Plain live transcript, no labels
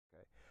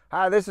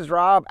Hi, this is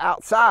Rob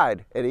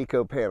outside at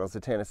Eco Panels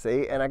of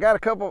Tennessee, and I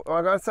got something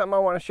I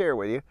want to share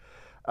with you.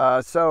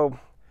 At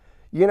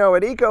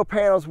Eco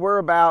Panels, we're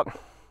about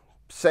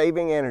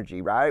saving energy,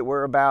 right?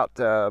 We're about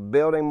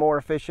building more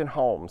efficient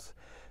homes.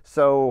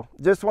 So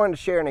just wanted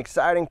to share an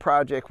exciting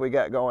project we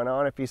got going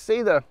on. If you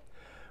see the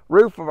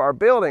roof of our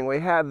building, we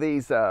have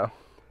these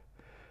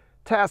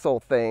tassel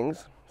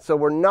things. So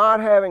we're not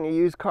having a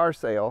used car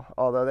sale,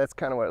 although that's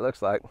kind of what it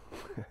looks like.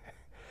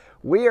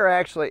 We are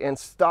actually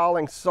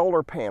installing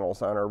solar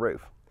panels on our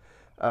roof.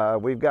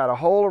 We've got a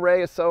whole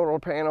array of solar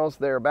panels.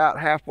 They're about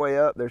halfway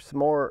up. There's some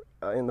more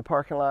in the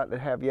parking lot that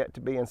have yet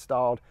to be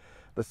installed.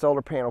 The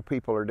solar panel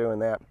people are doing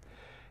that.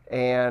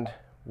 And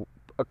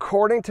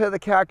according to the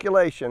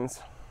calculations,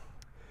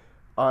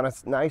 on a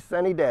nice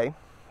sunny day,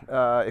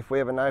 if we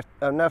have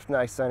enough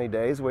nice sunny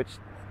days, which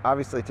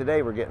obviously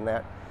today we're getting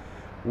that,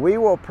 we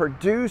will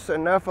produce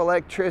enough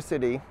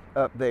electricity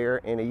up there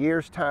in a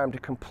year's time to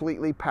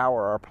completely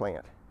power our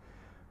plant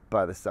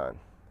by the sun.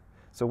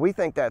 So we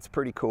think that's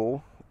pretty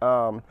cool.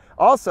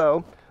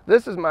 Also,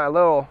 this is my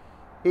little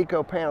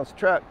Eco Panels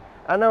truck.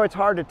 I know it's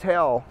hard to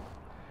tell,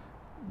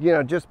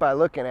 just by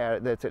looking at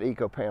it, that's an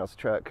Eco Panels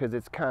truck because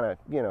it's kind of,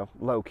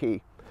 low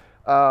key.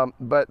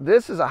 But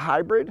this is a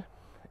hybrid,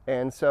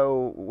 and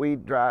so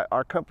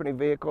our company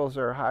vehicles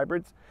are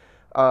hybrids.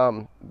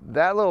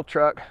 That little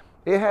truck,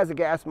 it has a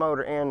gas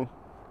motor and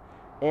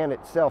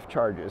it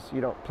self-charges.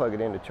 You don't plug it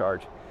in to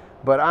charge.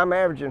 But I'm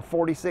averaging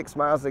 46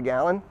 miles a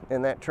gallon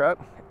in that truck.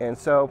 And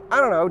so,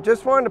 I don't know,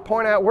 just wanted to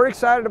point out, we're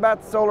excited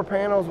about the solar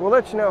panels. We'll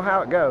let you know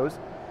how it goes.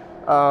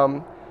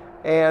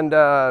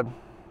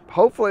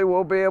 Hopefully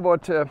we'll be able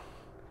to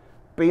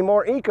be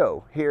more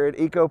eco here at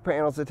Eco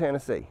Panels of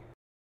Tennessee.